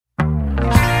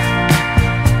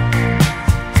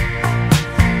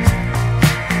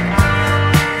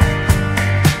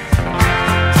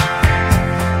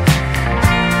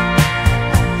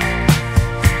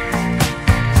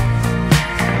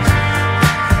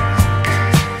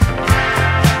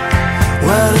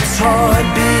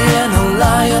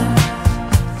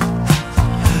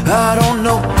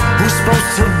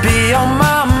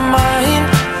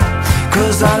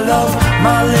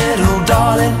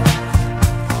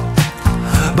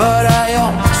but I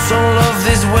also love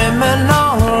these women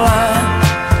online.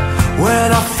 When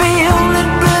I feel it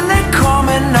really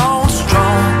coming on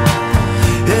strong,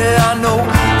 yeah, I know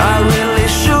I really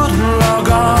shouldn't log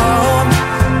on.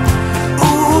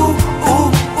 Ooh, ooh,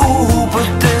 ooh, but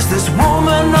there's this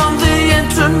woman on the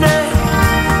internet.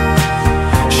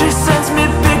 She sends me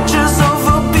pictures of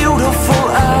her beautiful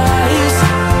eyes,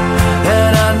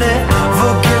 and I never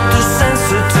get the sense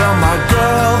to tell my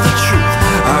girl the truth.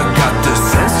 I got the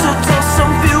sense to tell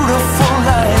some beautiful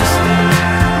lies.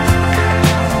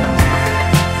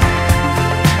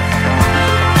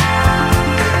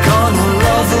 Gonna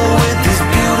love her with these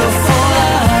beautiful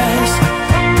eyes.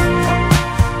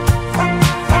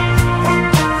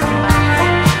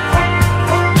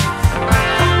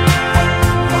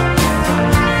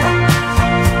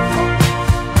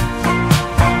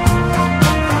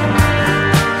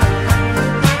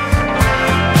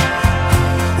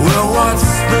 Well,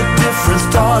 what's the difference,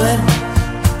 darling,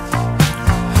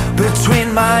 between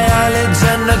my eyelids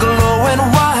and a glowing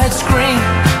white screen?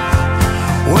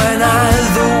 When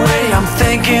either way I'm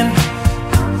thinking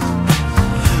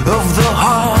of the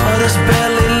hardest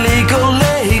barely legal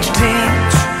age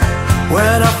teens.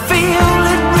 When I feel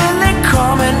it really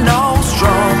coming on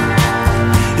strong,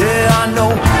 yeah, I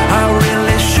know I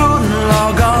really shouldn't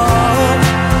log on.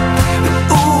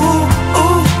 Ooh,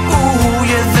 ooh, ooh,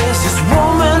 yeah, there's this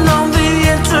woman on the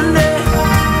internet.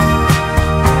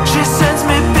 She sends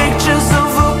me pictures of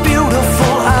her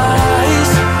beautiful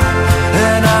eyes,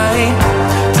 and I ain't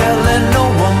telling no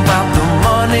one about the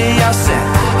money I sent.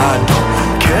 I don't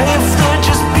care if they're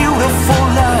just beautiful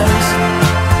lies.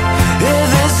 Yeah,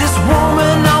 there's this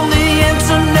woman on the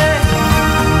internet.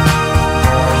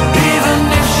 Even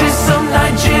if she's some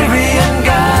Nigerian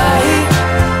guy,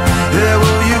 yeah,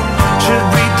 well, you should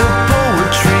read the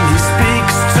poetry he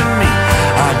speaks to me.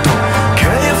 I don't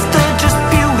care if they're just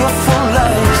beautiful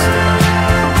lies.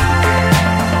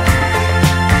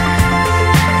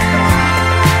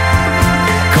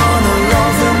 Gonna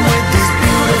love him with these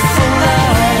beautiful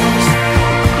eyes.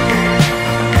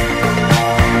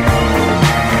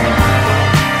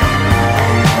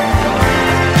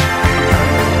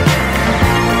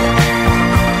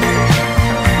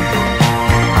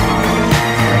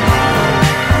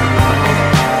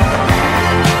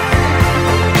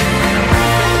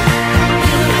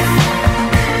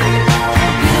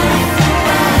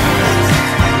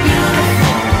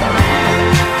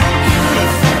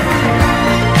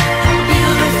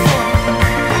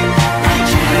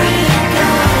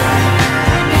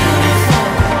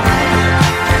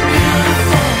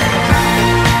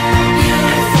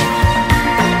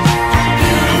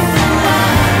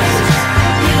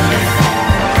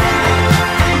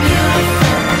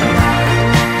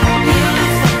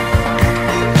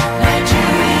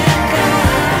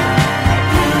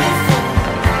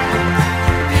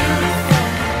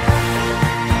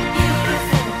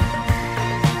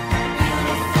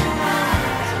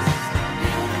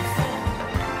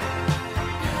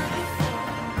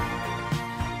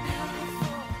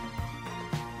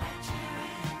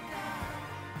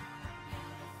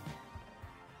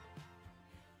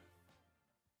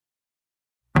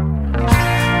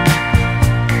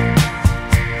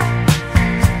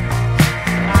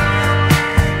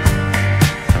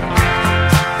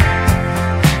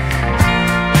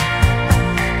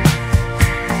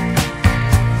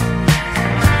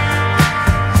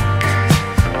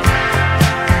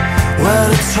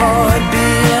 Well, it's hard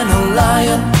being a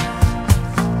lion.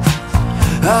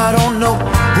 I don't know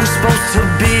who's supposed to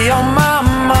be on my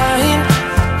mind,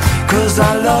 'cause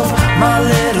I love my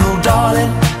little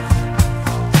darling,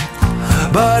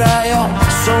 but I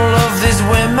also love these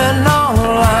women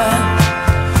online.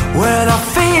 When I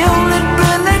feel it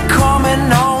really coming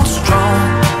on strong,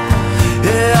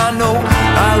 yeah, I know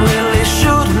I really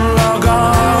shouldn't log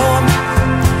on.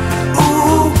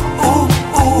 Ooh, ooh,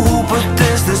 ooh, but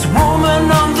there's this woman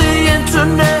on the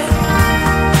internet.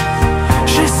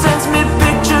 She sends me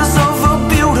pictures of her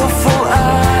beautiful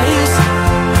eyes,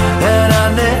 and I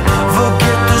never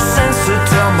get the sense to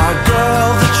tell my girl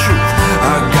the truth.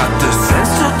 I got the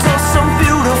sense to tell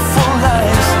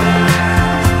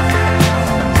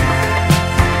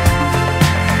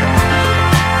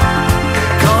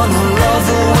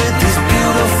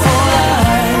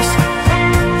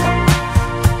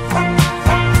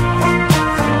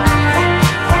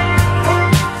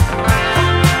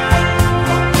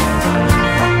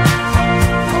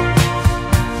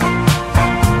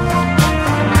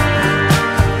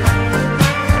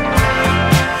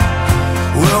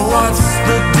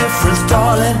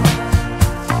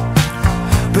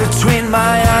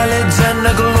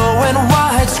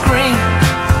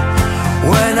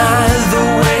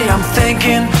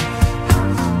thinking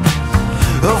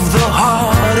of the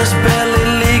hardest barely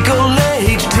legal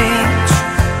age teens.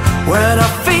 When I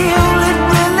feel it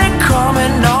really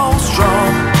coming on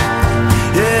strong,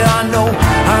 yeah, I know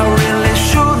I really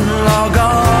shouldn't log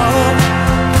on.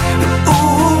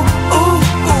 Ooh, ooh,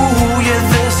 ooh, yeah,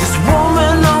 there's this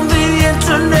woman on the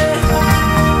internet.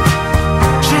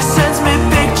 She sends me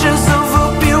pictures of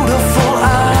her beautiful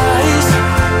eyes,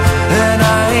 and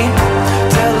I ain't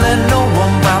telling no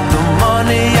one about the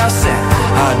money I sent.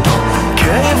 I don't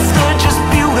care if they're just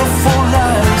beautiful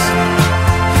lies.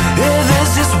 Yeah,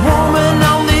 there's this woman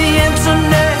on the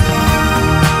internet.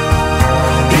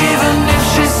 Even if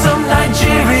she's some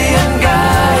Nigerian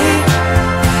guy,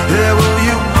 yeah, well,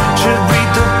 you should read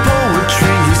the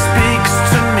poetry he speaks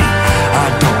to me. I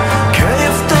don't care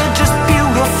if they're just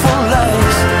beautiful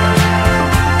lies.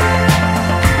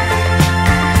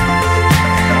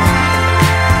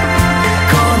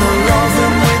 Gonna love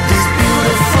him with these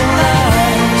beautiful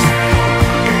lies.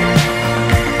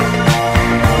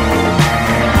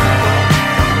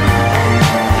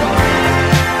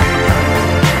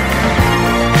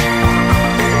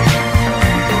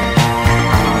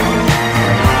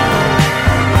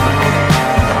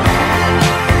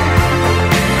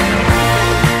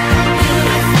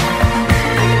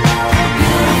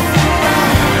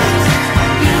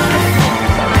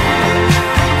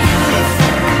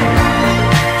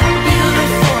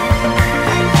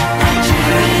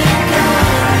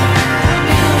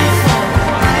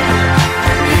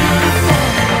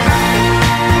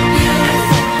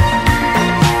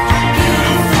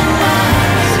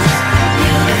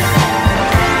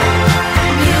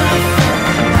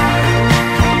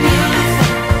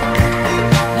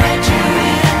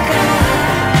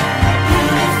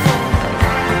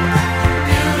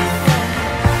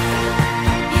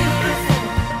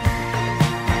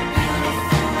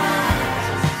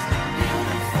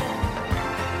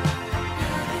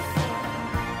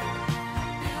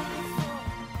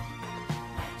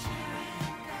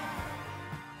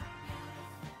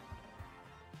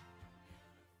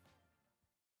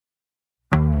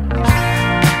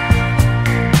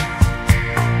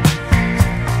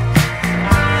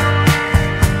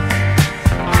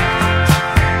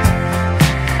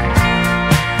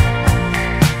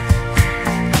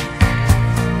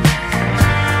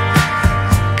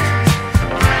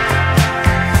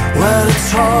 Well,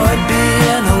 it's hard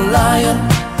being a lion.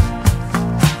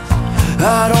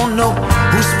 I don't know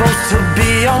who's supposed to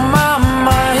be on my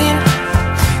mind,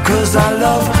 'cause I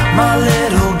love my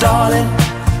little darling,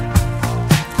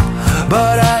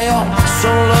 but I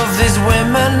also love these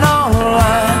women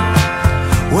online.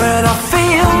 When I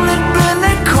feel it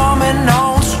really coming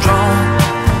on strong,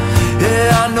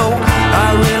 yeah, I know I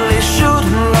really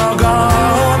shouldn't log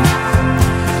on.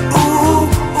 Ooh,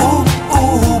 ooh,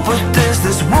 ooh, but there's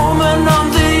this woman on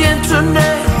the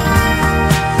internet.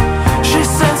 She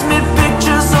sends me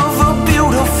pictures of her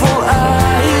beautiful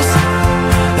eyes,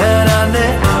 and I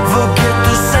never get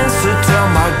the sense to tell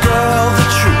my girl the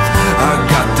truth. I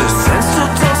got the sense to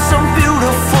tell some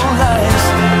beautiful lies.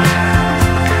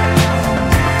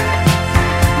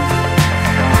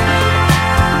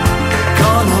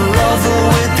 Gonna love her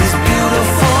with these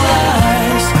beautiful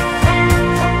eyes.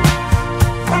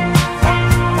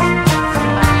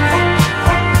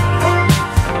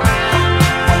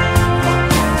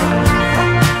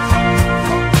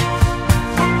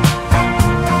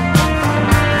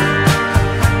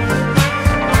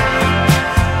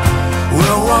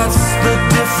 Well, what's the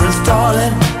difference,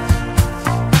 darling,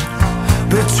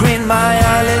 between my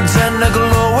eyelids and a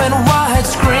glowing white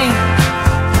screen?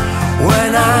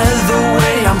 When either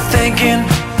way I'm thinking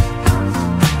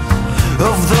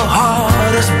of the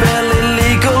hardest barely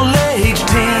legal age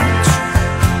teens.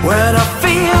 When I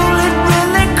feel it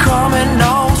really coming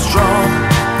on strong,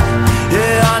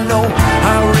 yeah, I know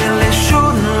I really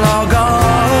shouldn't log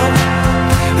on.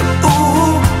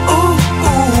 Ooh, ooh,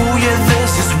 ooh, yeah,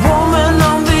 there's this woman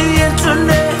on the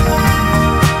internet.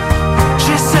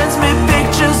 She sends me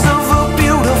pictures of her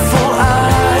beautiful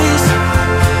eyes,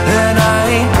 and I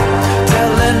ain't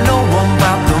telling no one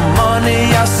about the money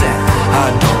I sent. I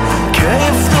don't care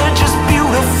if they're just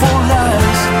beautiful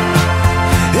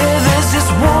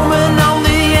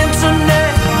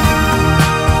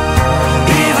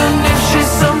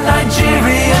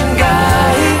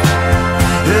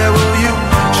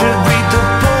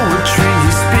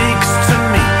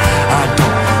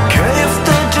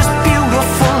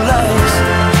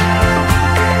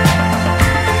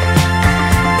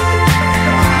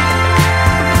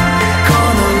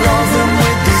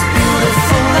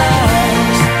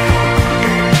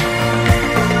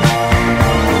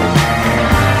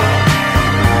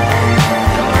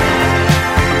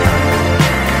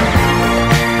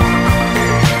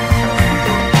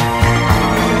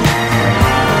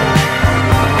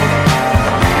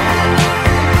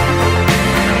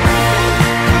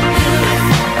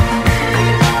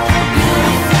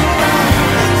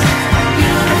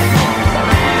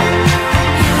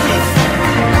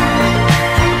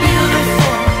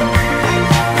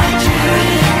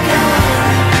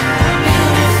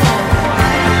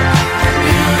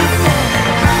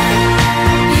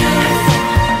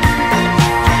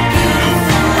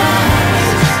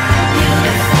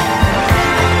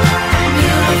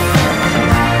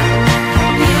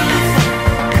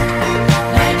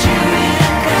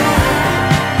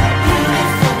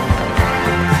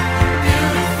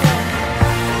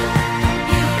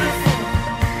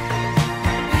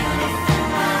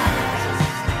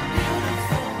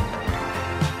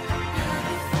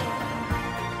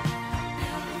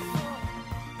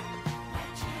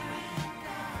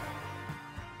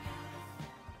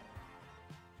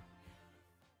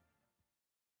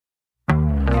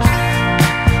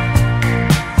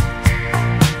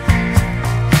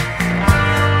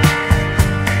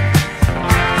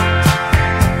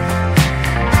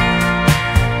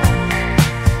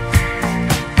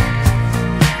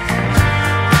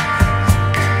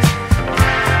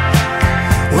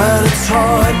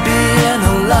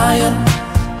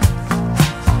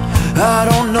I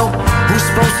don't know who's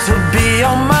supposed to be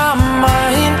on my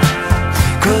mind,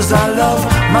 'cause I love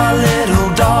my little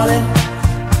darling.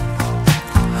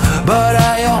 But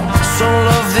I also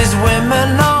love these women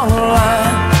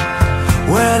online.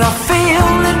 When I feel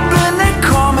it really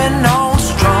coming on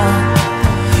strong,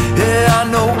 yeah, I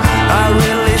know I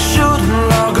really shouldn't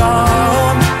log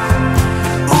on.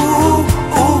 Ooh,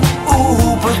 ooh,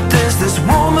 ooh, but there's this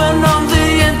woman on the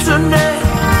internet.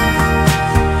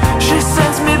 She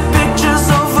sends me pictures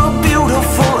of her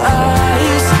beautiful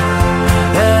eyes,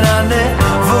 and I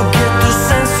never get the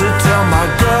sense to tell my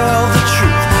girl the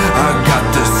truth. I got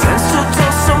the sense to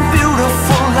tell some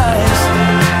beautiful lies.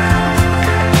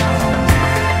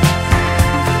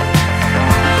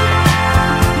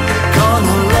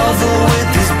 Gonna love her with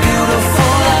these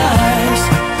beautiful eyes.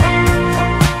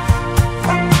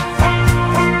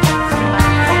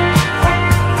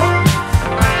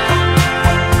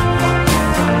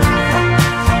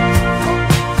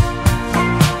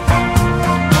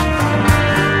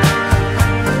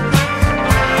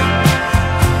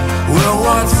 Well,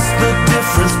 what's the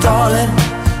difference, darling,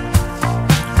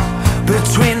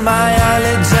 between my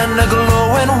eyelids and a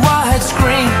glowing white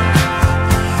screen?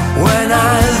 When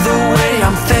either way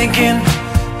I'm thinking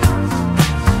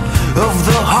of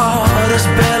the hardest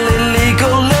barely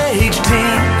legal age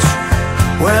teens.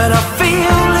 When I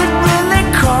feel it really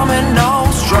coming on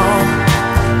strong,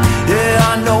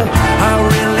 yeah, I know I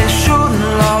really shouldn't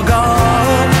log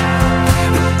on.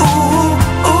 Ooh,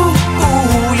 ooh,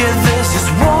 ooh, yeah, there's this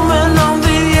woman on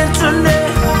the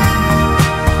internet.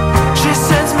 She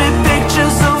sends me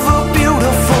pictures of her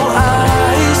beautiful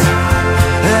eyes,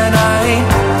 and I ain't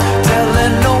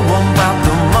telling no one about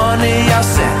the money I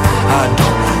sent. I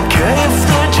don't care if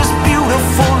they're just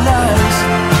beautiful lies.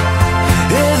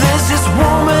 Yeah, there's this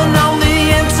woman on the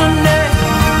internet.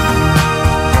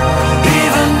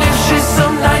 Even if she's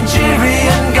some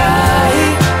Nigerian guy,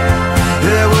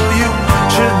 yeah, well, you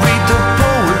should read the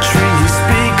poetry he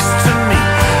speaks to me.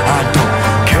 I don't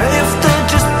care if they're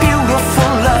just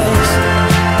beautiful lies.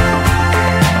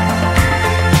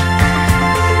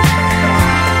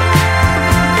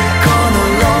 Gonna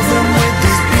love them with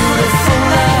these beautiful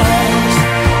lies.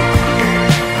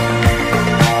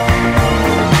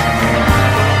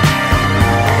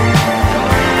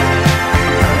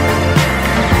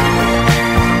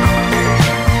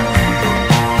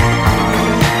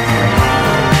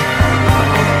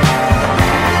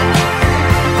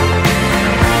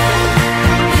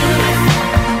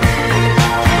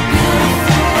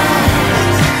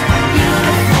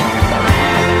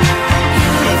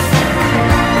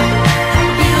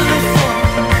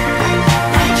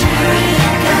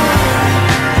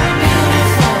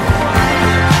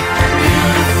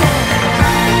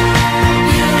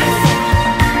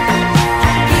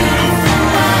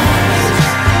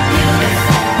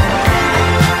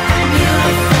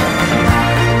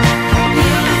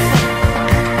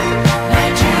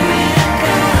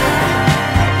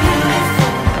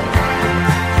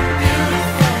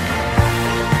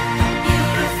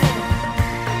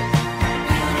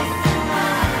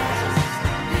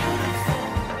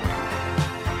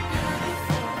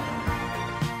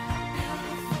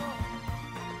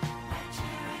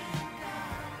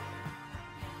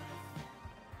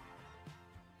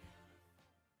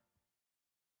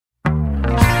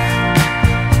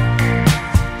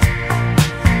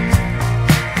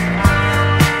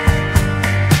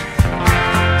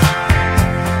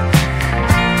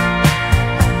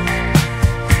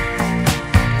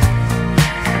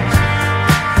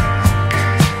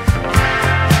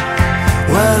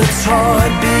 Well, it's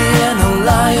hard being a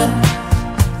lion.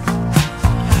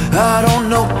 I don't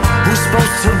know who's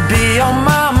supposed to be on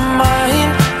my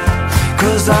mind,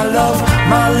 'cause I love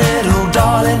my little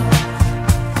darling.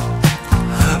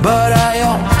 But I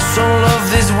also love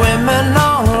these women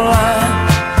online.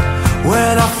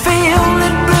 When I feel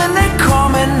it really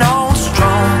coming on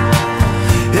strong,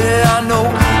 yeah, I know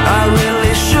I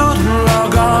really shouldn't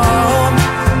log on.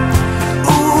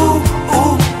 Ooh,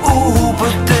 ooh, ooh,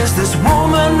 but there's this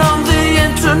woman on the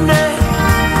internet.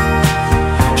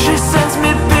 She sends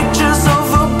me pictures of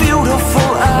her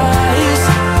beautiful eyes,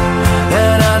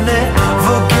 and I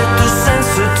never get the sense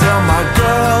to tell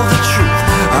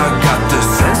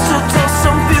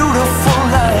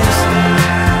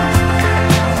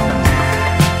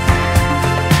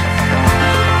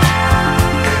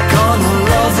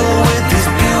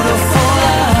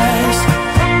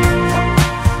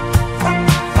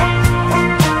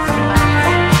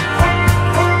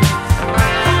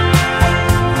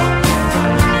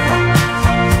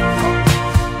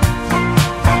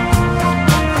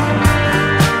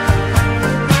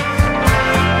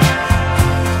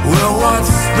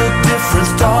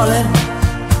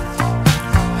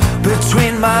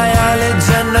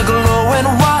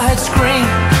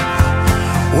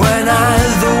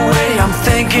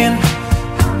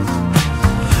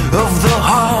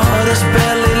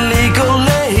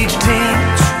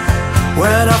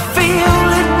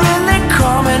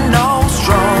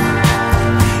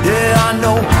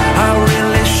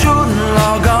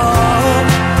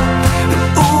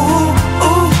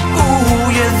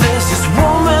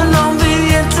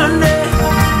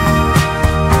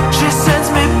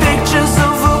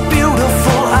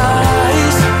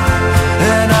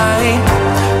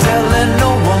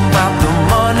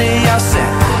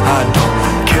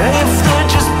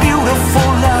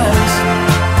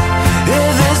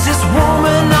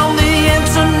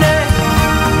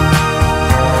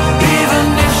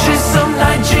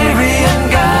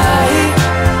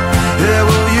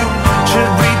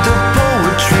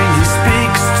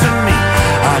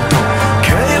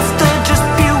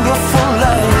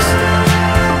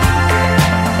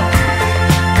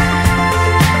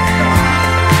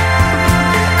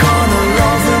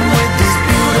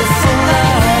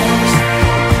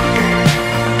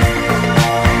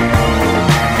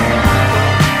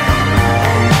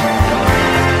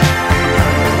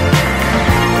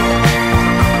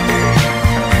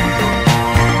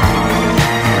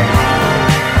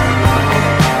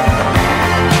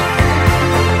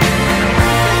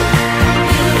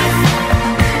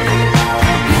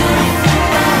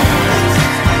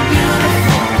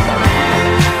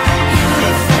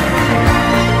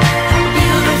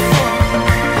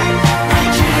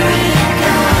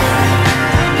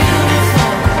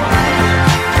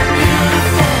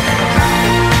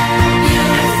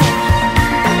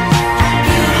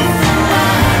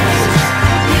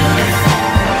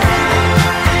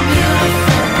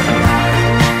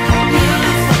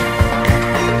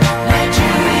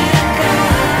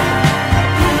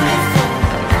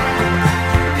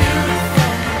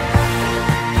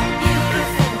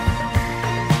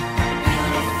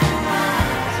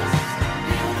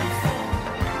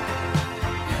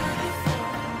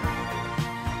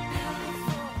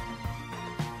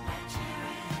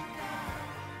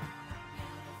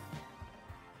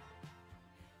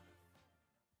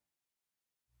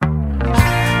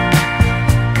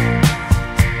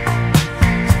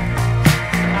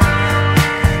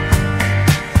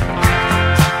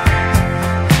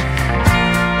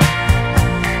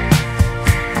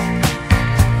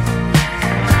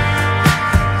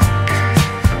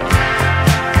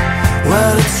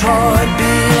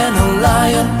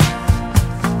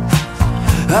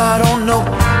I don't know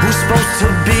who's supposed to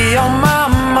be on my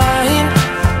mind,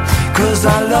 'cause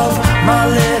I love my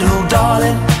little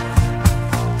darling.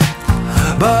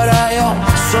 But I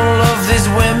also love these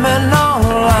women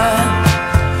online.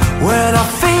 When I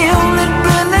feel it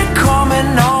really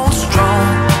coming on strong,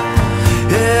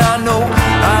 yeah, I know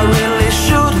I really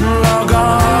shouldn't log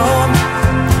on.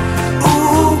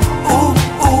 Ooh, ooh,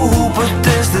 ooh, but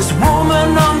there's this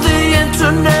woman on the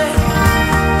internet.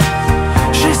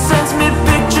 She sends me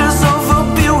pictures of her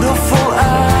beautiful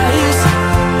eyes,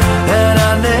 and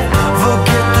I never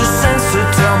get the sense to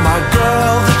tell my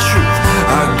girl the truth.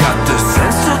 I got the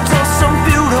sense to tell some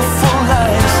beautiful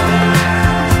lies.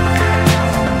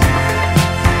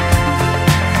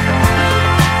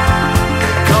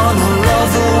 Gonna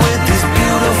love her with these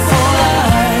beautiful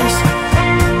eyes.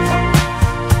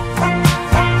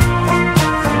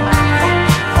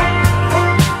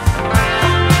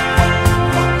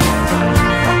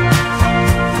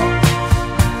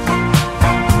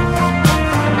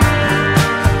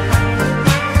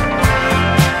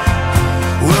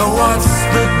 Well, what's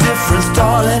the difference,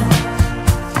 darling,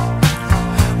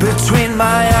 between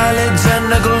my eyelids and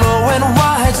a glowing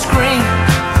white screen?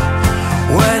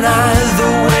 When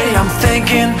either way I'm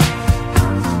thinking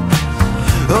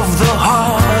of the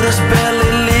hardest,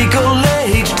 barely legal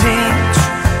age teens.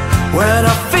 When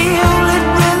I feel it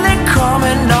really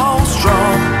coming on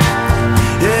strong,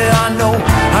 yeah, I know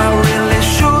I really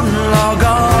shouldn't log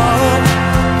on.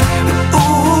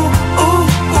 Ooh, ooh,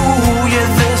 ooh, yeah,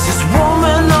 there's this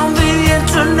woman on the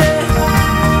internet.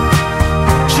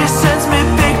 She sends me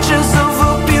pictures of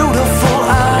her beautiful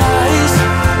eyes,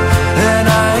 and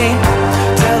I ain't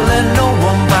telling no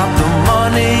one about the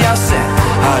money I sent.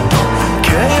 I don't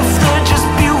care if they're just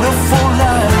beautiful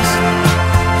lies.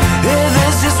 Yeah,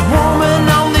 there's this woman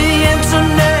on the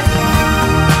internet.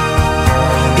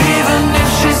 Even if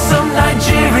she's some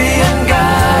Nigerian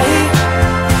guy,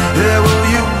 yeah, well,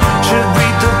 you should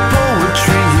read the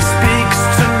poetry he speaks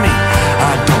to me.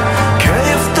 I don't care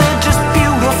if they're just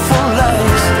beautiful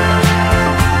lies.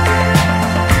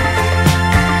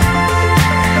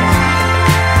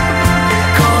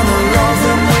 Gonna love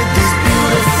him with these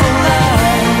beautiful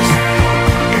lies.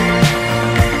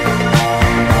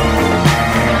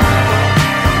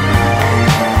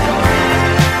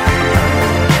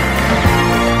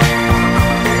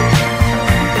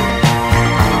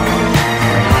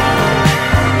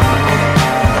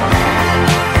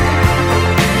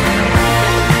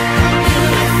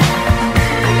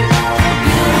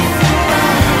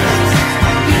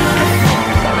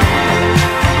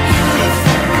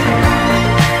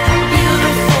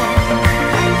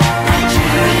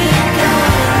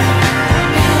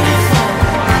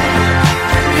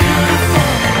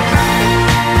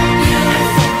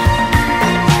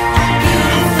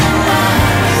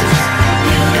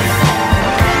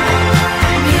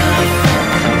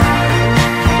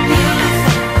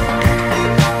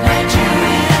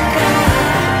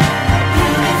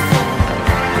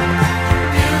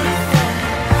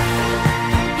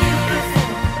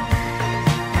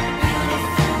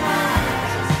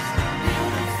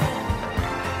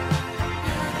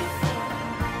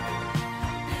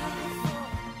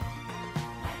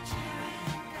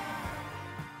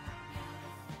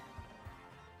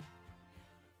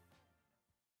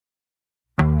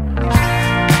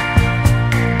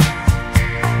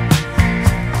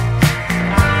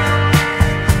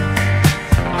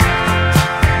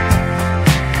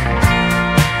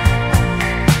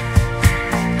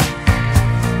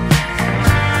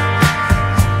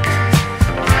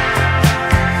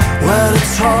 Well,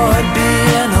 it's hard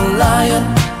being a lion.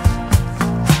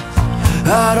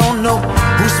 I don't know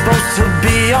who's supposed to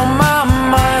be on my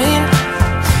mind,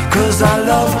 'cause I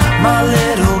love my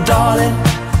little darling.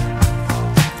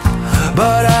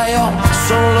 But I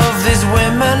also love these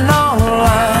women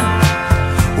online.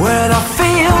 When I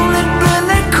feel it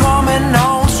really coming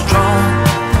on strong,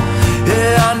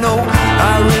 yeah, I know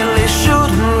I really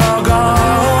shouldn't log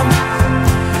on.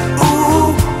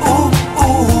 Ooh, ooh,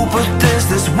 ooh, but there's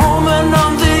this woman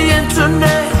on the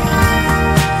internet.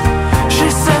 She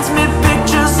sends me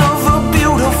pictures of her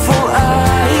beautiful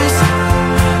eyes,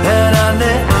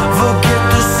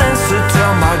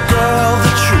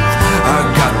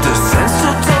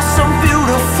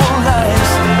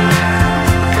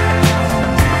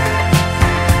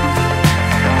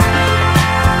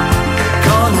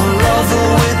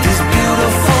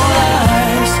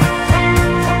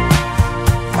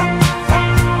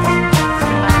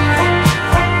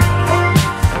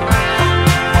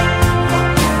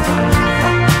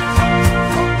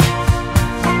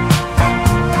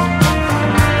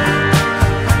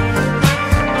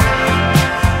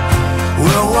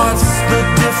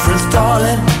 difference,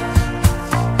 darling,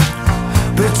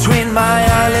 between my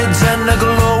eyelids and the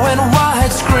glowing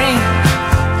white screen.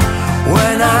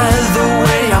 When the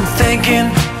way I'm thinking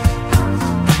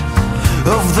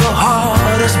of the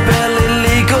hardest barely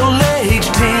legal age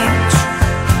teens,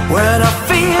 when I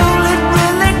feel it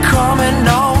really coming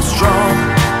on strong.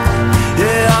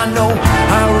 Yeah, I know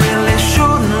I really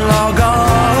shouldn't log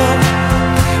on.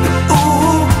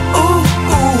 Ooh, ooh,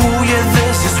 ooh, yeah,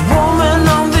 there's this woman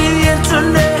on the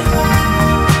internet.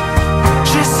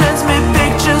 She sends me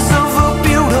pictures of her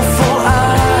beautiful eyes.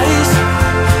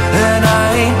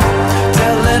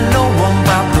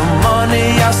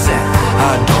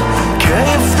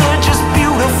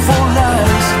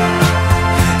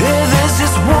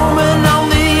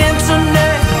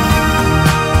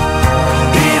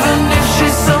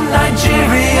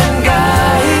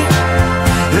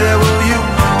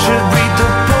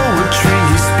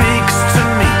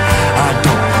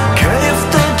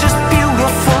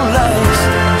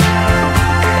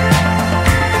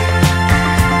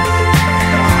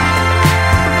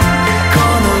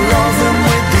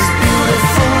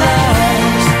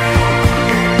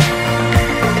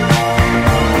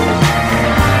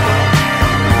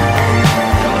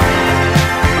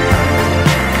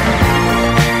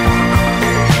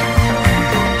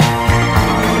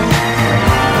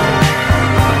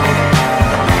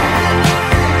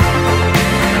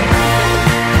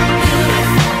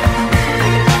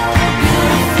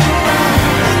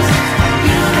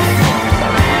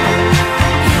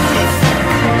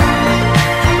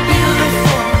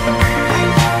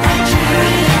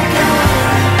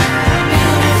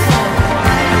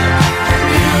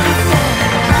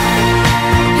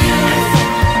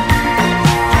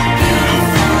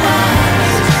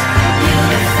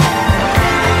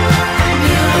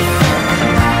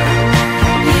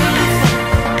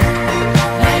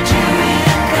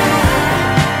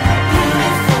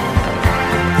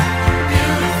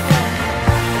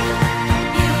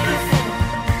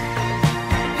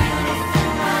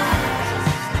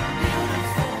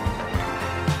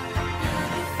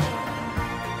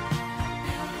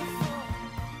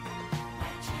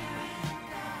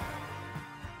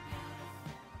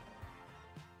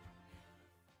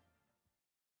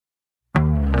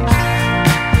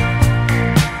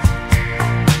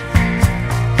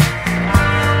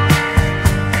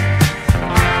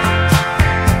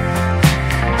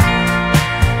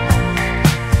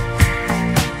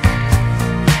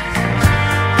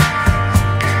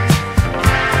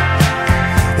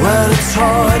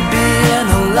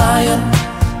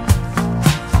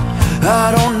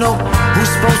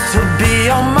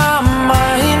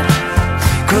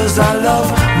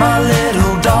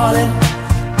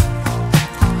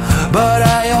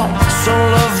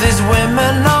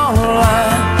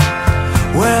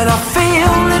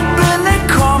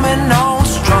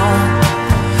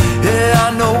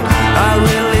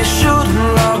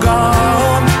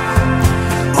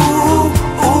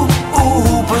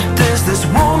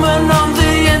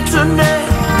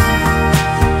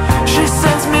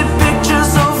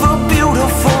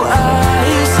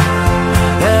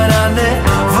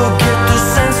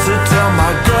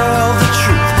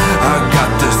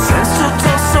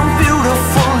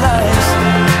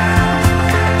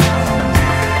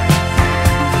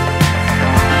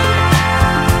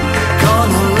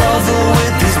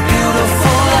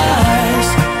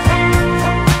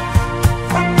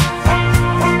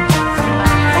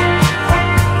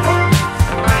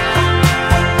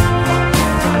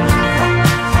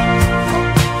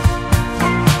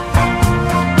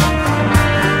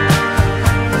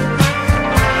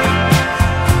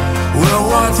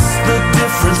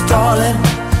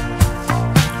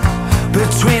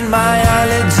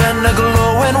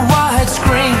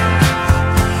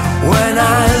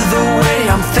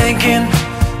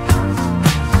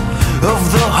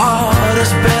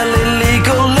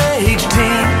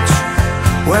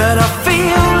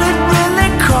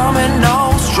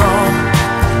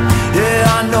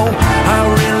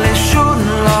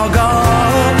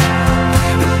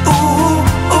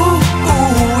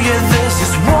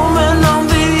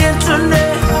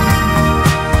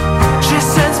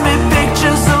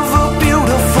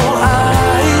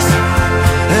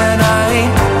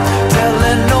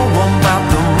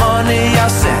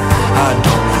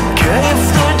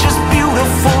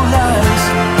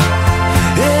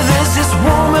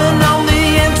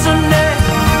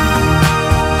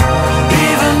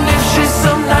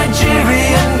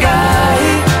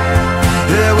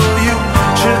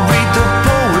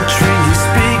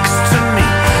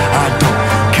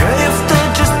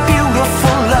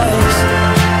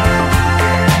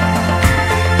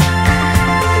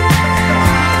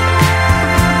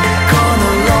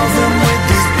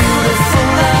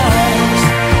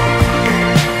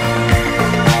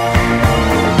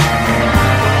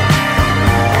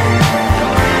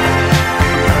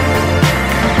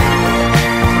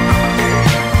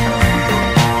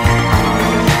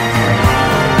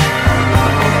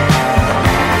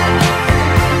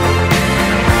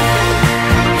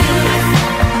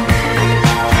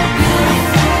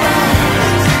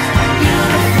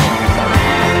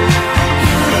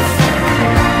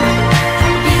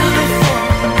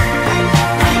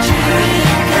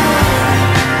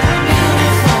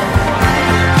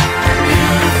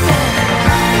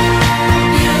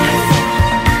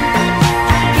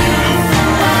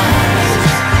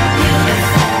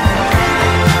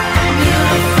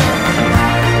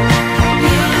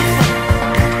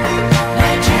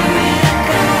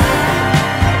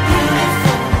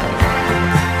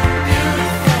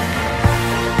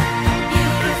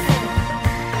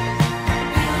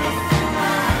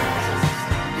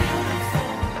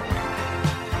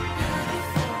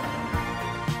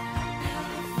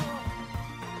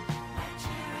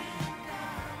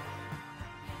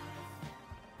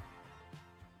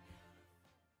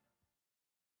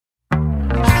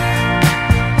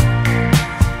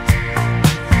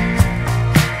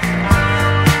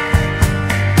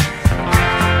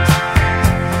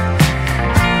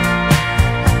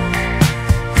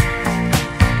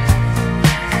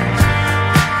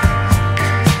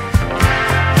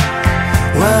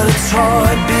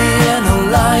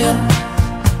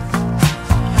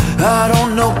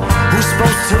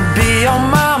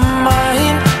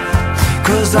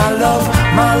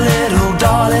 my little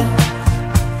darling.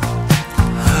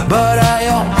 But I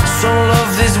also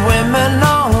love these women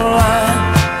online.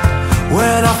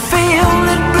 When I feel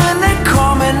it really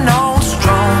coming on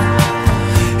strong,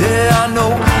 yeah, I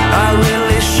know I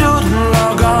really shouldn't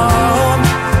log on.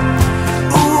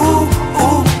 Ooh,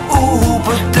 ooh, ooh,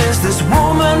 but there's this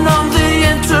woman on the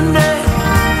internet.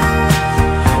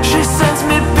 She sends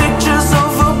me pictures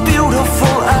of her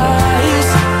beautiful eyes,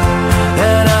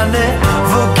 and I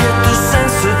never get the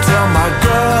sense to tell my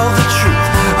girl the truth.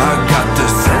 I got the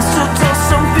sense to tell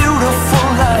some beautiful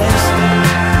lies.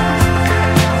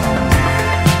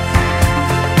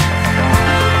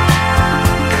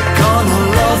 Gonna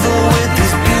love her with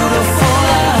these beautiful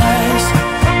eyes.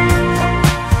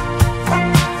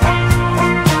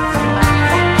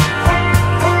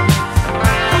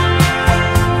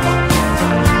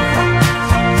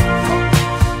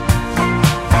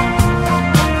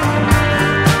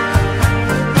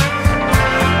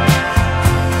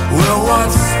 Well,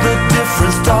 what's the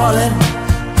difference, darling,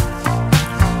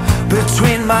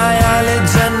 between my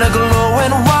eyelids and a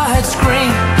glowing white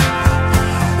screen?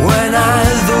 When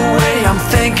either way I'm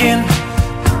thinking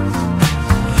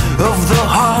of the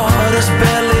hardest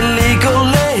barely legal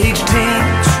age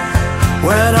teens.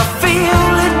 When I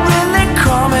feel it really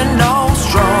coming on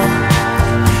strong,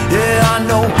 yeah, I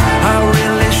know I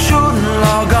really shouldn't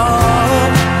log on.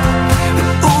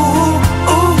 Ooh,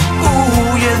 ooh,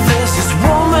 ooh, yeah, there's this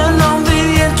woman on the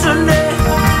internet.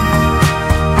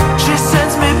 She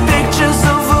sends me pictures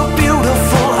of her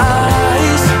beautiful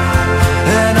eyes,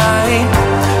 and I ain't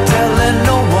telling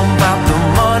no one about the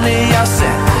money I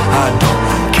sent. I don't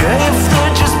care if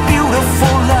they're just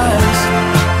beautiful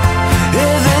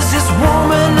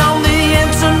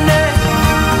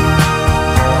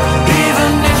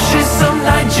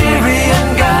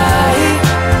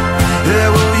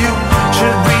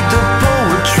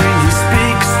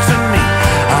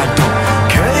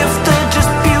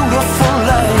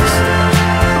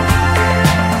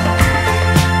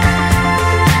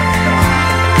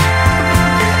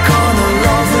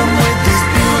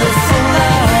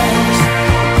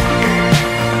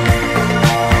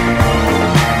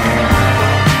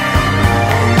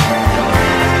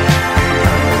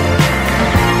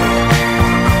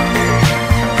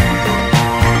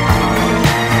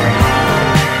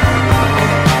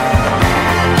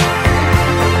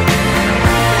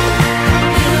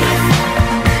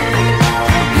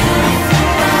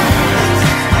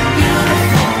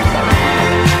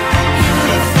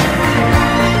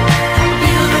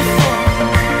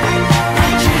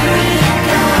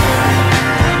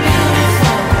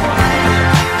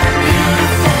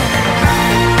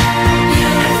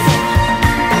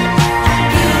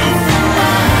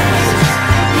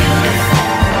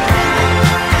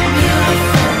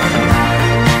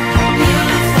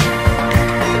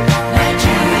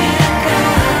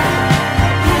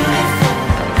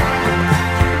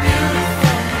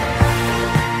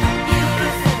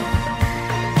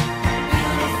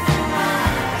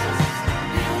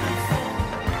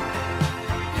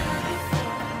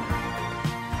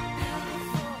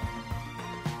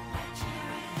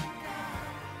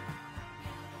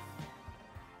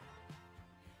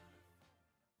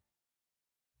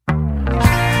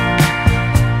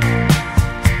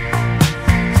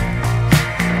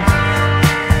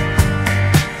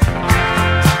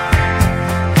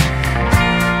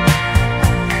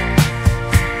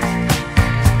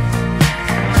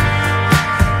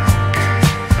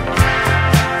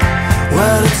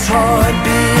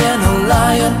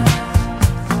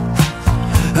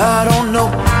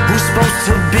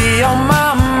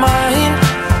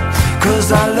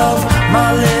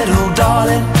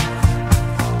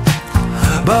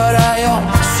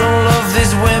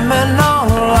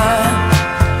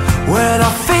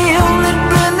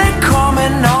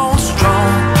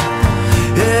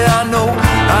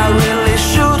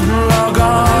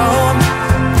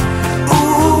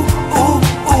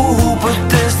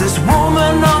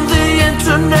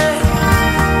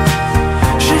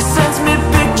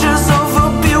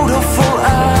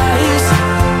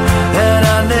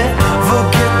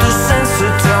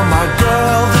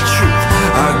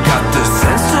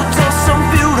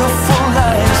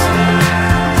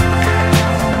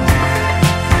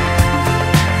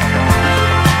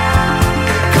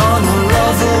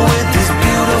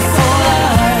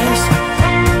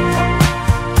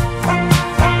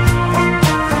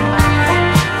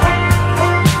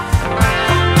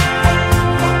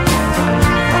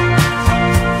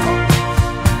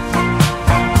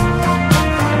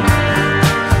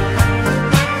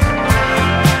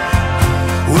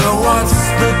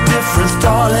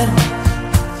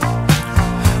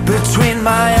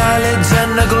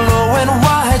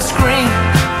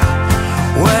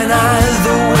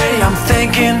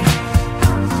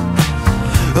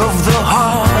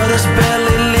hardest,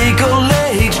 barely legal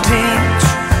age teens.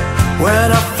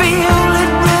 When I feel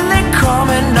it really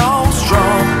coming on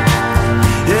strong,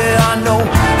 yeah, I know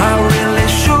I really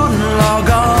shouldn't log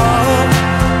on.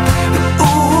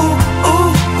 Ooh,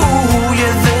 ooh, ooh,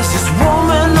 yeah, there's this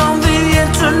woman on the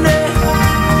internet.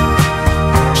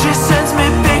 She sends me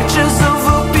pictures of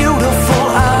her beautiful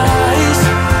eyes,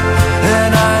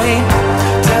 and I ain't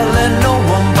telling no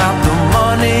one about the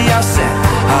money I sent.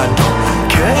 I don't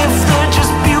care if they're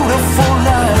just beautiful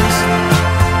lies.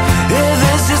 Yeah,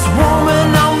 there's this woman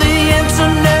on the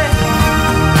internet.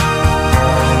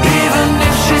 Even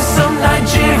if she's some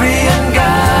Nigerian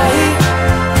guy,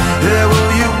 yeah,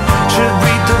 well, you should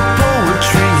read the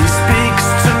poetry he speaks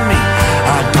to me.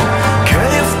 I don't care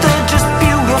if they're just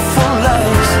beautiful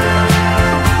lies.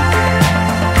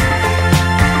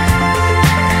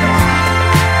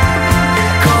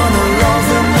 Gonna love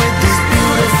him with these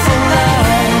beautiful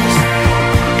lies.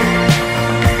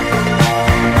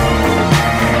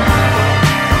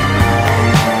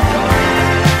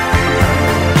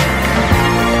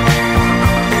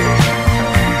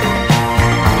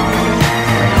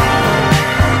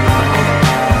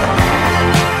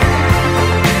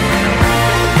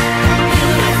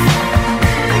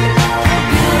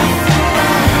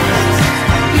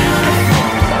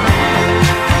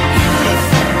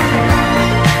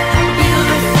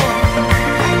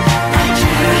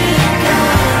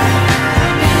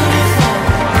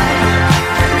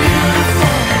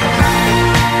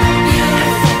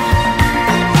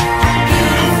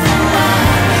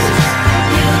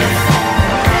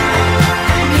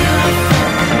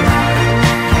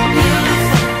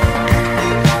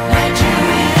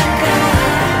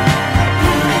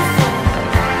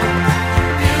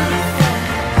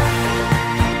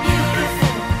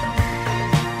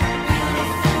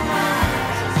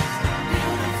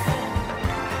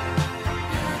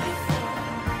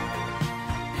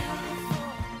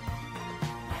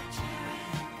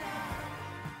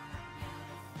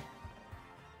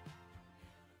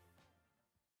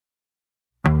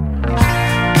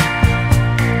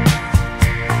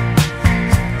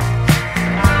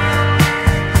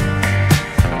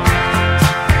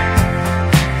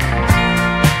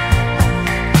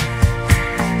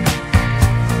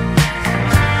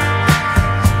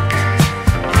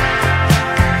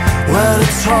 Well,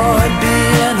 it's hard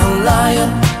being a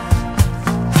lion.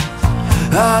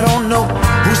 I don't know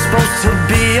who's supposed to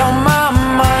be on my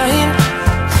mind,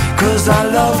 'cause I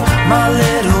love my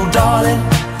little darling,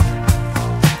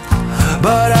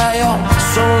 but I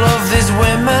also love these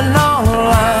women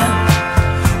online.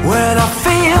 When I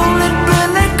feel it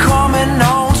really coming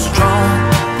on strong,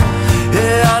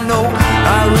 yeah, I know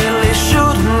I really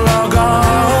shouldn't log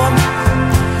on.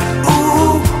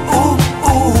 Ooh, ooh,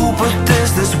 ooh, but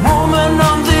there's this woman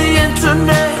on the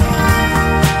internet.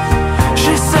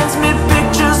 She sends me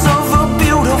pictures of her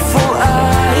beautiful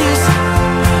eyes,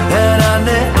 and I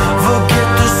never get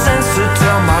the sense to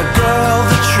tell my girl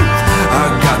the truth. I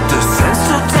got the sense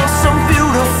to tell some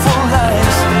beautiful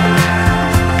lies.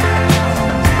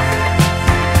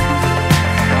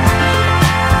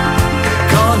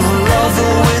 Gonna love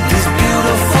her with these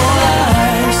beautiful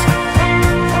lies.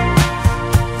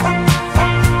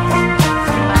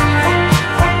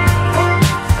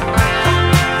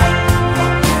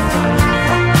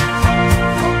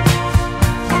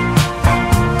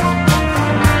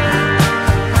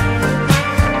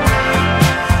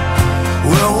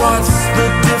 Well, what's the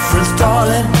difference,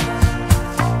 darling,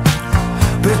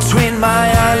 between my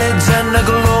eyelids and a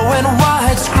glowing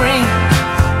widescreen?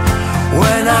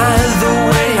 When either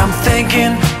way I'm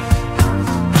thinking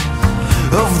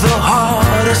of the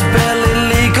hardest, barely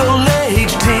legal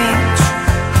age teens.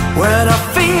 When I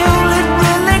feel it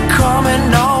really coming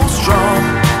on strong,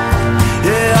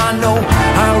 yeah, I know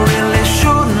I really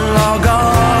shouldn't log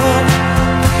on.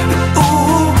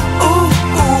 Ooh, ooh,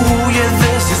 ooh, yeah,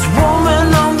 there's this woman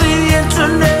on the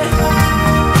internet.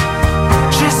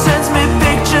 She sends me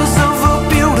pictures of her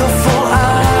beautiful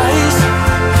eyes,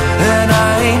 and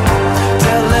I ain't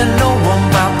telling no one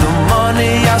about the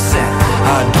money I sent.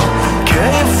 I don't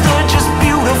care if they're just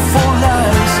beautiful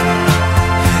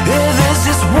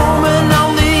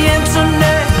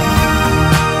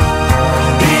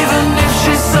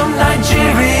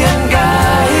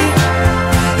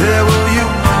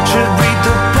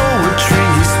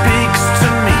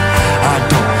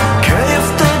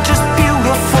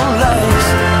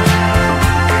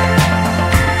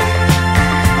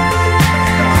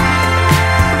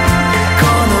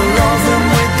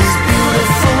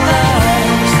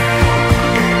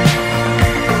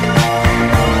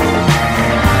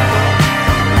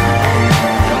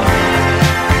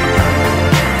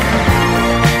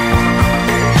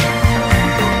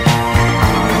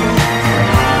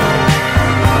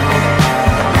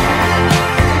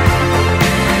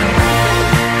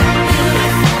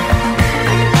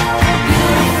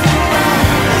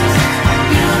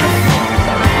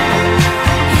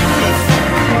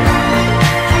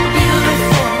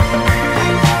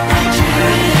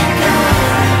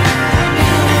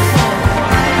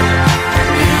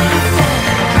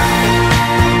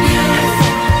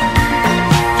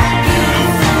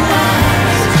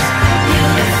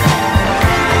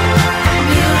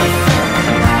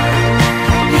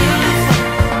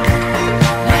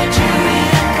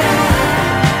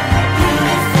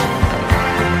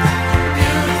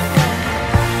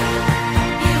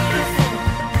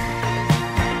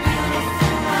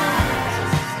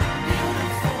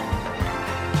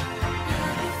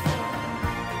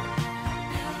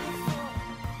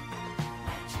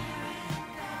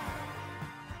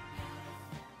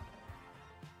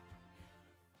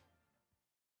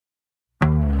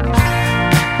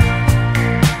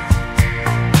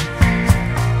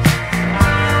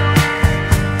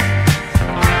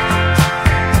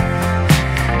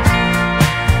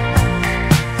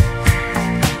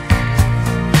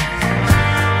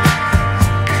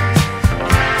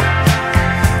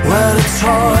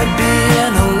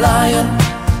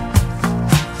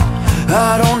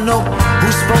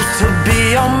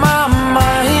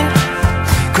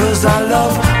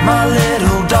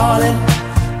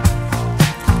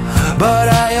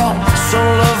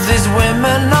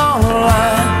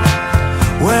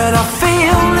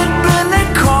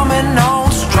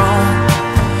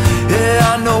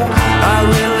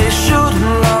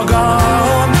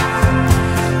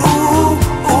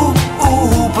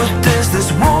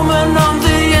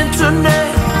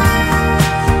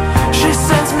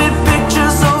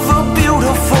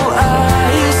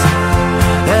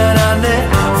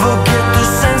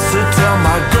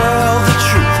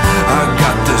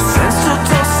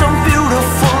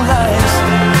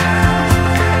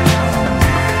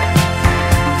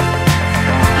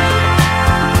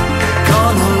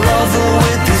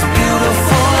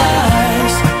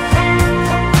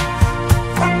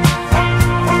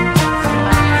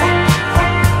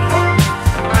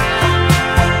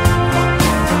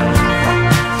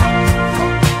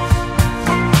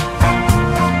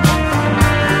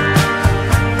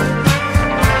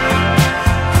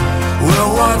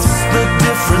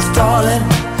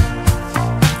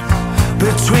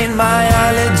my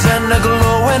eyelids and a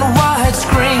glowing white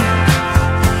screen.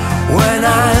 When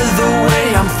either way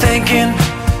I'm thinking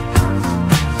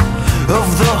of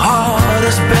the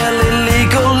hardest barely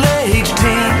legal age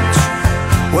teens.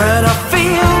 When I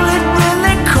feel it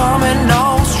really coming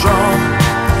on strong,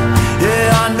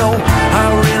 yeah, I know I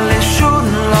really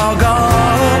shouldn't log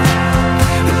on.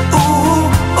 Ooh,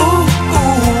 ooh,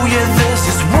 ooh, yeah, there's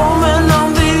this woman on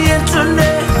the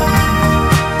internet.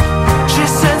 She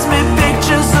sends me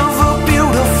pictures of her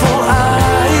beautiful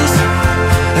eyes,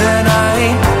 and I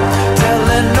ain't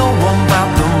telling no one about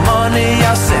the money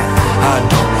I sent. I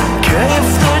don't care if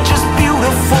they're just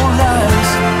beautiful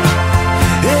lies.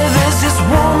 Yeah, there's this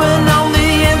woman on the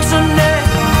internet.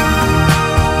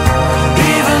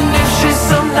 Even if she's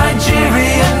some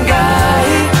Nigerian guy,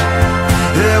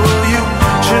 yeah, well, you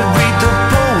should read the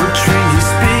poetry he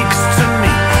speaks to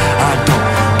me. I don't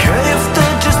care if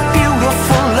they're just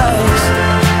beautiful lies.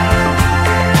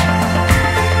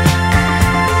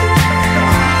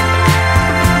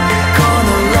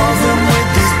 Gonna love him with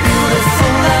these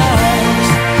beautiful lies.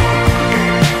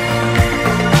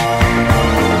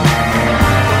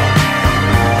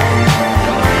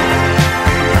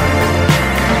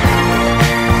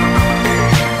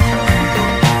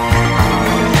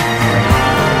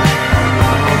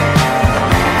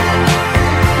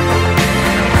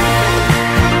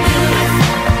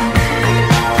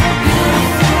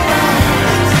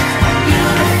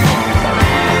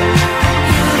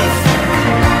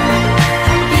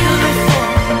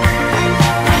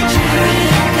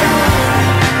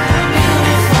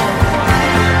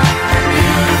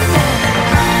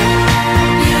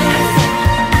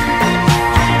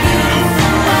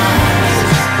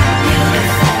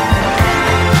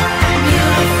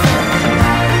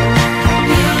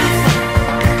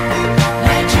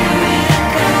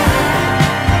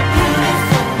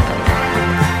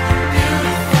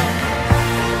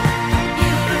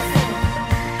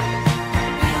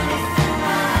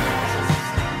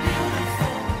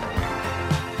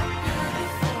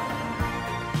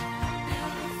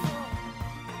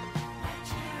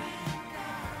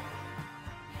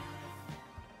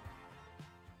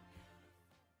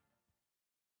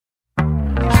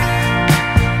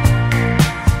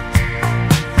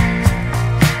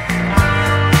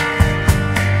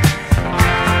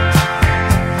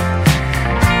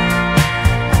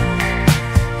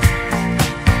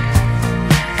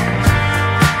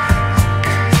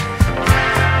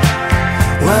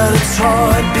 Well, it's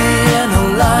hard being a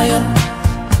lion.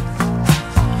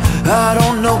 I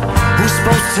don't know who's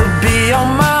supposed to be on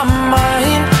my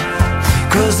mind,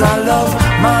 'cause I love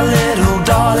my little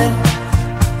darling,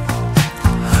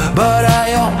 but I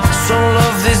also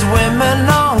love these women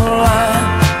online.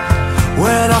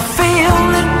 When I feel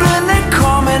it really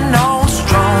coming on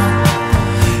strong,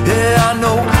 yeah, I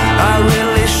know I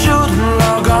really shouldn't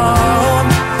log on.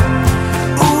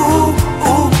 Ooh,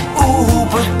 ooh, ooh,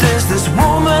 but there's this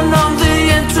woman on the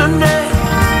internet.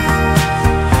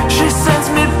 She sends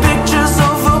me pictures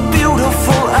of her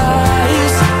beautiful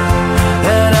eyes,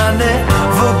 and I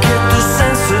never get the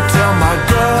sense to tell my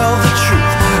girl the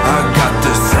truth. I got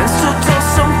the sense to tell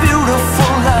some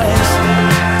beautiful lies.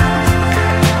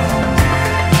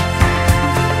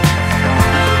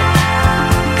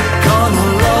 Gonna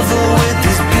love her with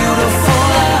these beautiful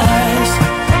eyes.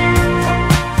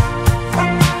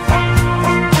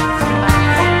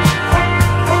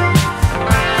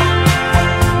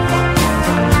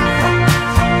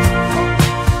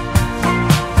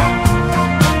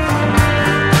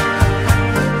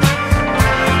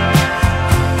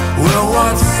 Well,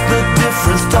 what's the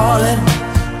difference, darling,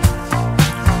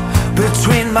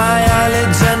 between my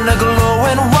eyelids and a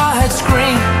glowing white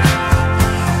screen?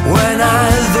 When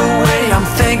either way I'm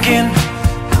thinking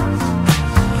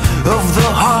of the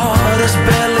hardest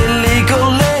barely legal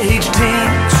age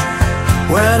teens.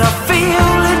 When I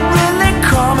feel it really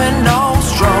coming on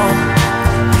strong,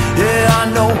 yeah, I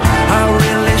know I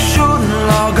really shouldn't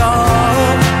log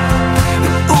on.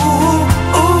 Ooh,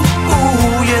 ooh,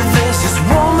 ooh, yeah, there's this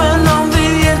woman on the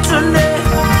internet.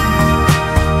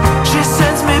 She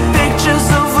sends me pictures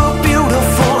of her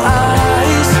beautiful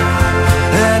eyes,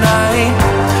 and I ain't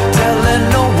telling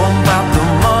no one about the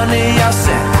money I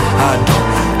sent. I don't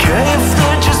care if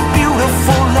they're just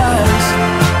beautiful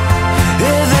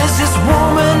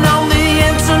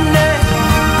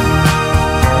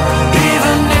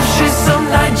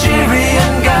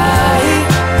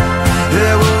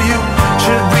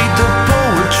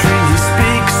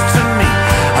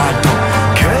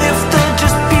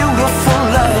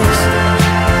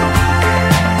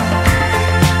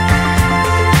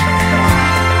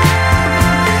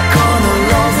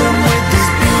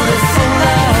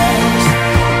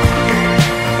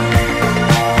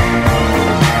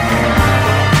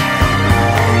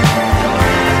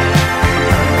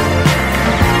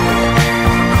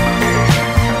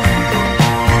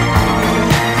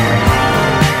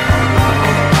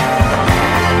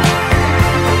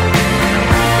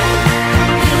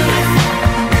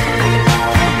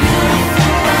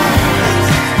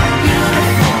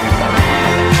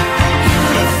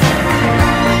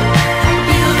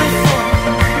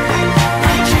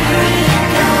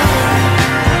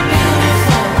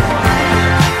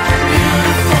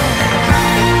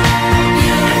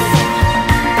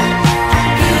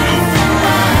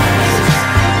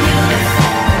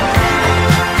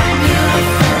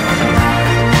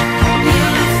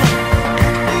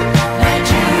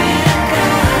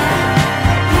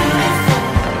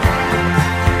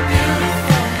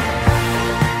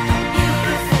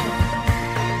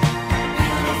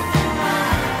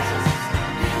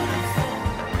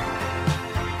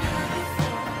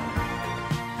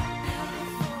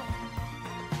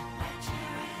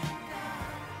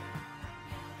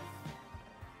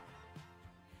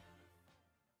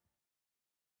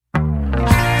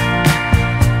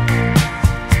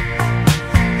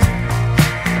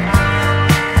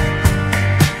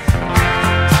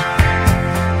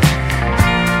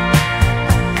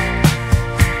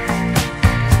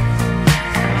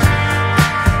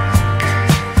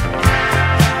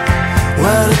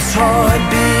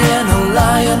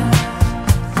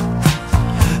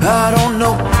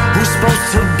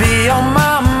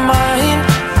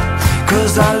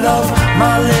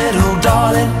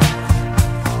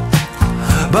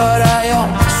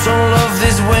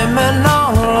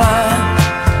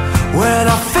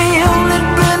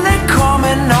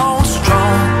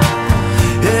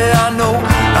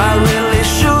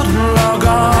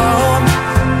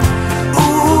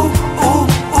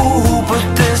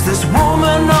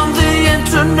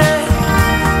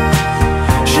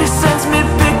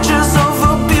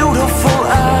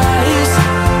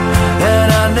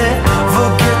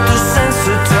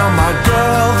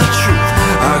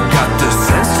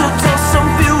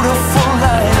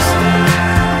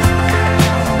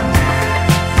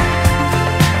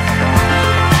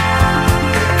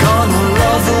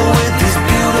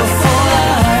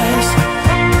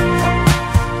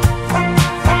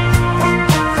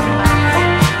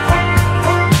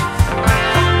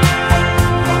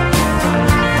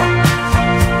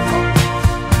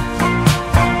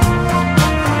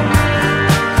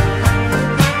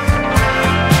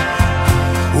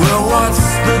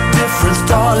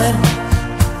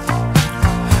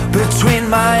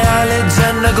eyelids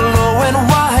and a glowing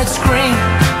white screen.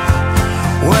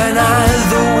 When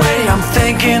the way I'm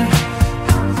thinking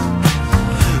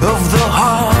of the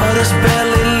hardest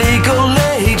barely legal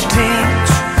age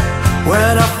teens.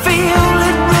 When I feel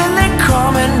it really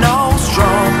coming on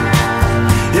strong.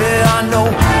 Yeah, I know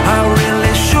I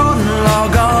really shouldn't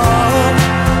log on.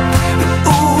 But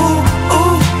ooh,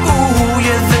 ooh, ooh,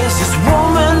 yeah, there's this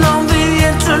woman on the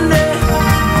internet.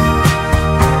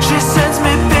 She sends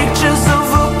me pictures of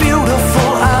her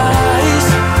beautiful eyes,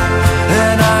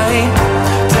 and I ain't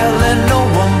telling no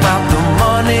one about the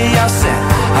money I sent.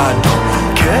 I don't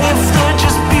care if they're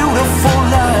just beautiful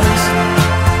lies.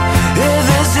 Yeah,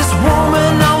 there's this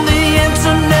woman on the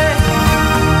internet.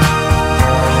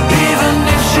 Even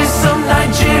if she's some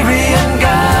Nigerian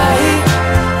guy.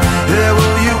 Yeah,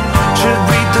 well, you should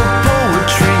read the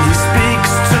poetry he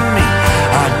speaks to me.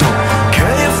 I don't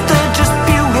care if they're just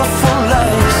beautiful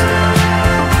lies.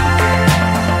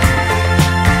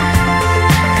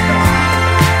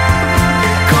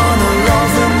 Gonna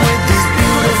love him with these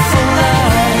beautiful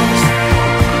lies.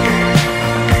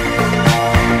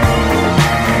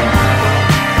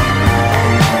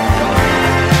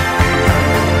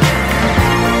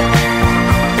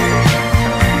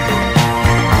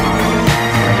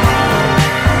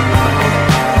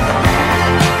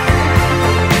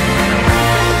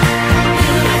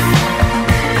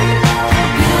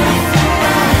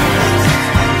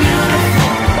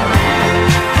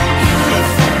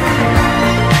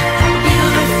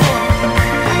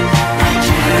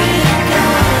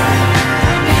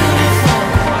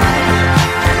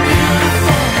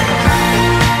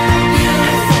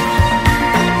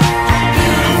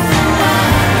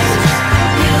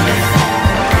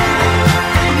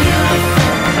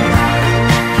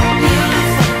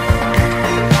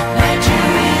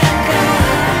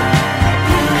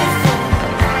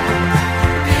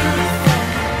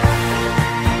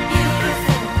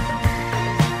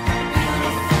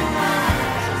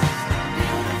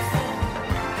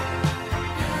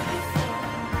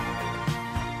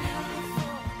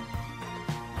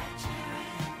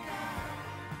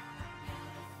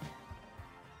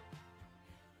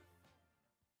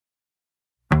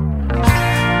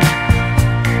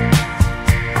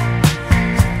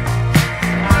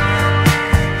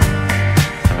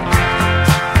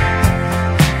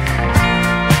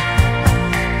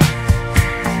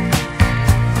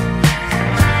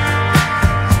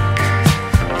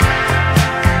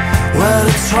 Well,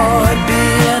 it's hard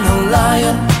being a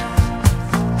lion.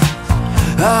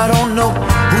 I don't know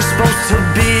who's supposed to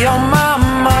be on my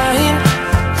mind,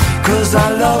 'cause I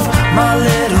love my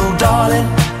little darling.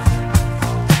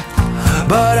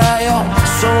 But I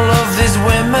also love these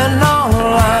women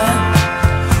online.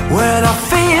 When I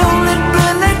feel it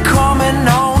really coming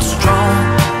on strong.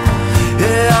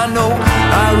 Yeah, I know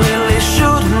I really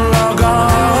shouldn't log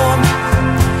on.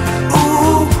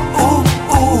 Ooh, ooh,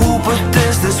 ooh, but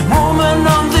there's this woman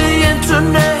on the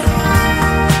internet.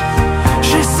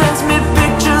 She sends me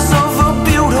pictures of her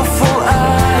beautiful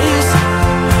eyes,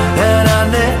 and I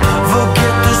never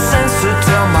get the sense to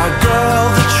tell my girl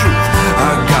the truth.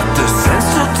 I got the sense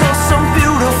to tell some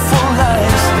beautiful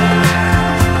lies.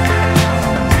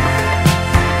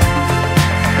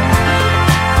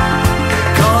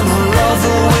 Gonna love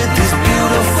her with these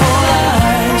beautiful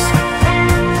eyes.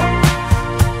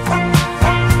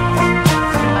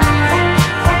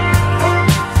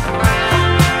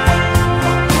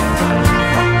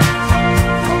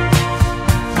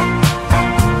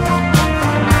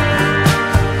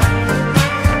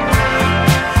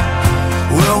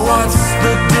 Well, what's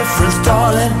the difference,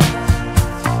 darling,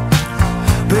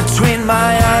 between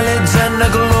my eyelids and a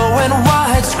glowing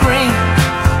white screen?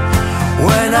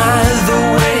 When the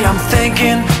way I'm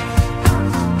thinking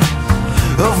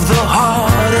of the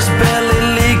hardest barely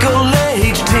legal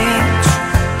age teens.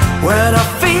 When I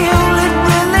feel it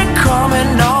really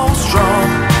coming on strong.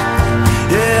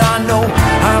 Yeah, I know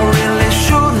I really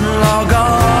shouldn't log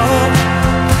on.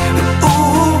 But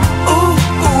ooh, ooh,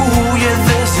 ooh, yeah,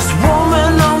 there's this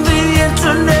woman on the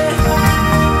internet.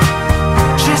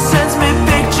 She sends me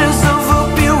pictures of her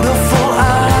beautiful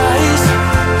eyes,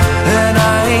 and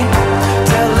I ain't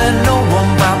telling no one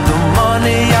about the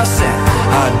money I sent.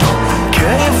 I don't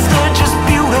care if they're just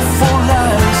beautiful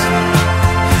lies.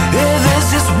 Yeah, there's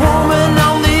this woman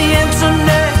on the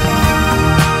internet.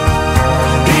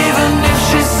 Even if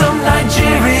she's some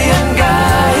Nigerian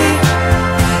guy.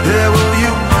 Yeah, well,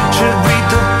 you should read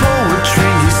the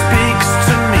poetry he speaks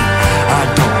to me. I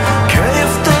don't care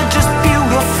if they're just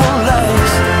beautiful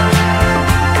lies.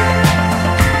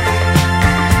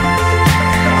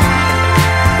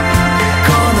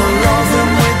 Gonna love him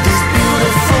with these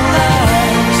beautiful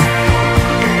lies.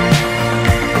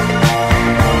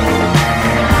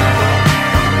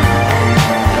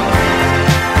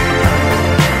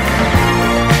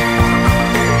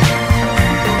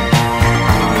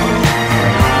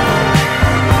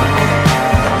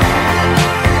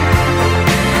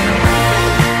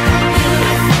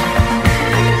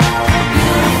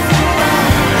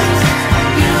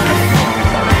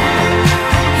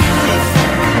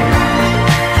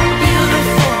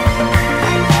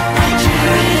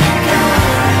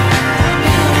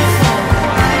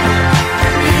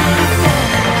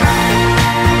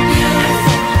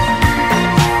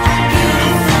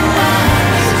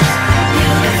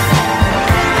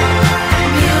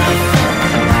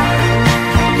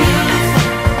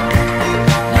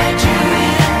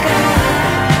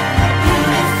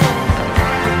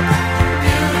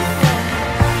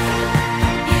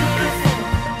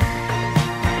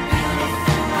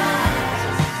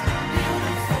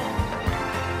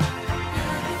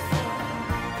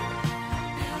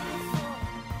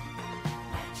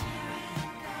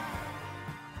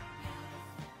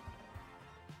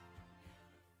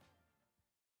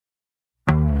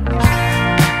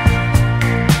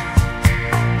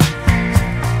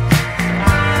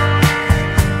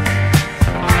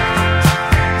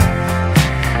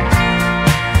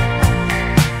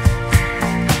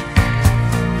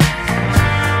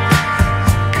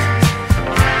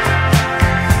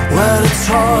 it's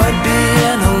hard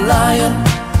being a lion.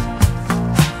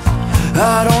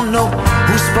 I don't know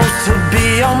who's supposed to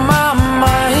be on my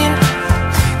mind,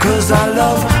 'cause I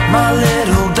love my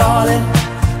little darling,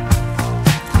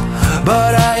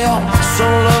 but I also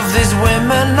love these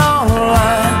women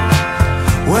online.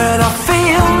 When I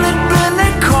feel it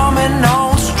really coming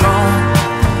on strong,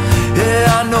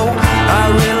 yeah, I know I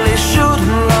really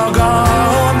shouldn't log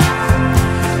on.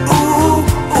 Ooh,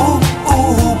 ooh,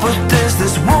 ooh, but there's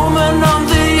this woman on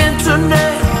the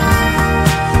internet.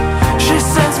 She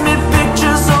sends me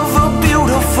pictures of her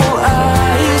beautiful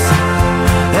eyes,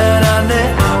 and I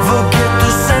never get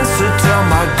the sense to tell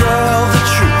my girl the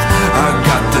truth. I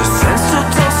got the sense to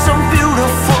tell some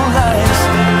beautiful lies.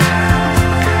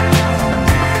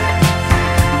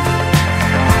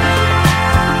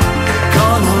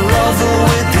 Gonna love her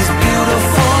with these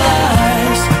beautiful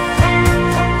eyes.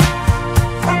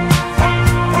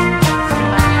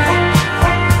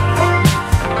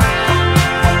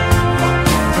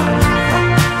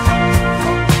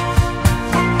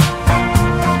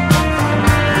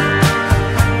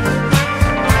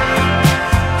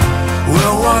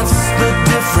 Well, what's the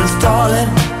difference,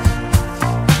 darling,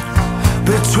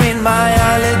 between my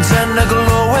eyelids and a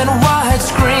glowing white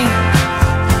screen?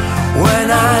 When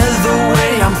either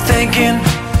way I'm thinking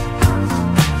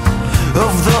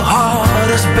of the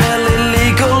hardest belly